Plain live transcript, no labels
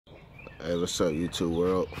Hey, what's up, YouTube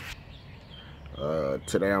world?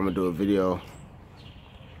 Today I'm gonna do a video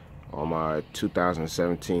on my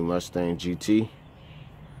 2017 Mustang GT.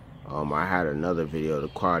 I had another video, the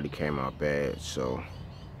quality came out bad, so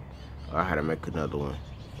I had to make another one.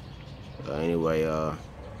 Anyway, I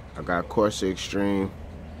got Corsa Extreme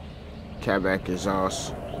Catback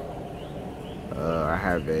exhaust. I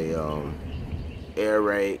have a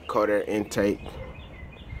Airaid CAI intake.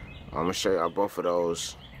 I'm gonna show y'all both of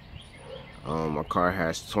those. My car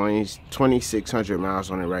has 2,600 miles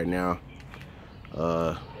on it right now.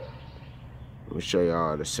 Let me show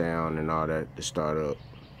y'all the sound and all that to start up.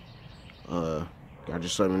 Y'all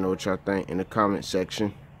just let me know what y'all think in the comment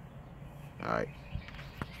section.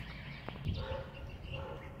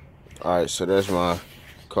 Alright, so there's my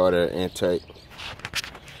CAI intake.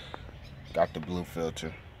 Got the blue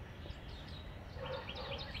filter.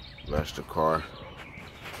 That's the car.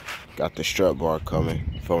 Got the strut bar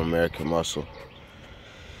coming from American Muscle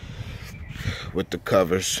with the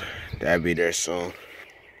covers. That'll be there soon.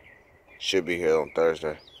 Should be here on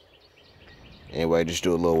Thursday. Anyway, just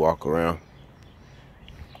do a little walk around.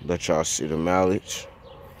 Let y'all see the mileage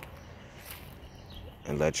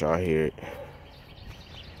and let y'all hear it.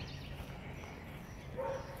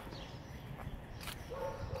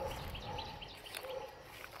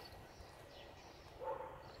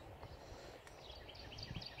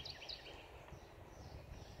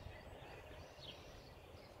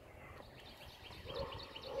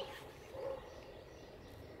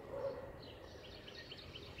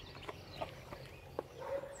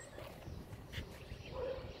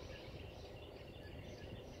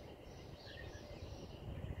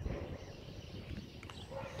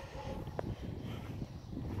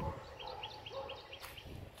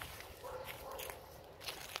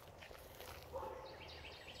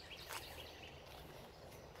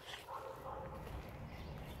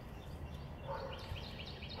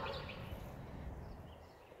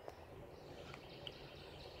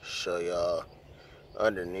 Show y'all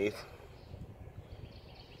underneath.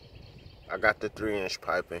 I got the 3-inch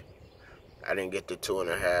piping. I didn't get the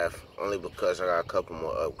 2.5 only because I got a couple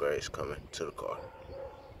more upgrades coming to the car.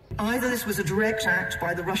 Either this was a direct act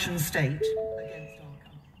by the Russian state